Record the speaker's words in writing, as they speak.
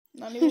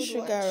Nollywood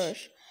Sugar watch.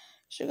 rush.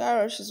 Sugar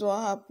rush is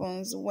what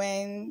happens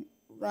when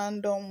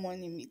random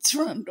money meets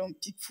random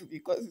people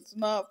because it's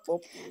not a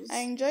purpose. I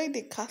enjoy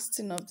the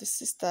casting of the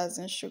sisters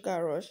in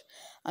Sugar Rush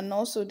and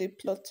also the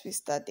plot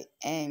twist at the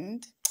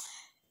end.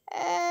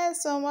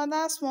 Some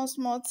other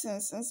small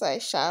things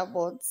inside Sha,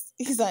 but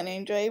it's an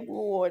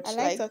enjoyable watch. I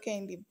like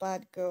talking the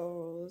bad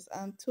girls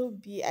and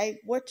Tobi. I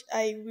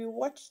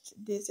rewatched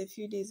this a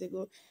few days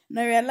ago and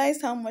I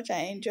realized how much I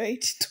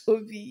enjoyed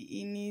Tobi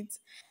in it.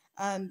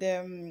 And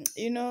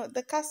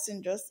the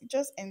casting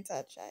just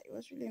entered. Sha. It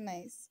was really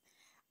nice.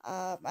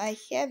 I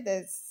hear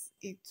there's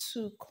a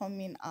two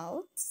coming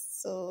out,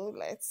 so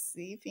let's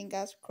see.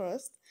 Fingers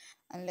crossed,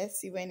 and let's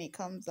see when it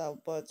comes out.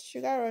 But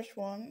Sugar Rush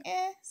one,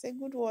 it's a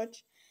good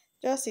watch.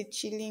 Just a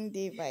chilling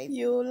day vibe.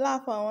 You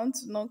laugh. I want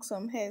to knock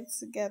some heads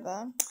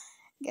together.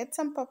 Get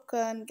some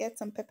popcorn. Get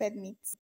some peppered meat.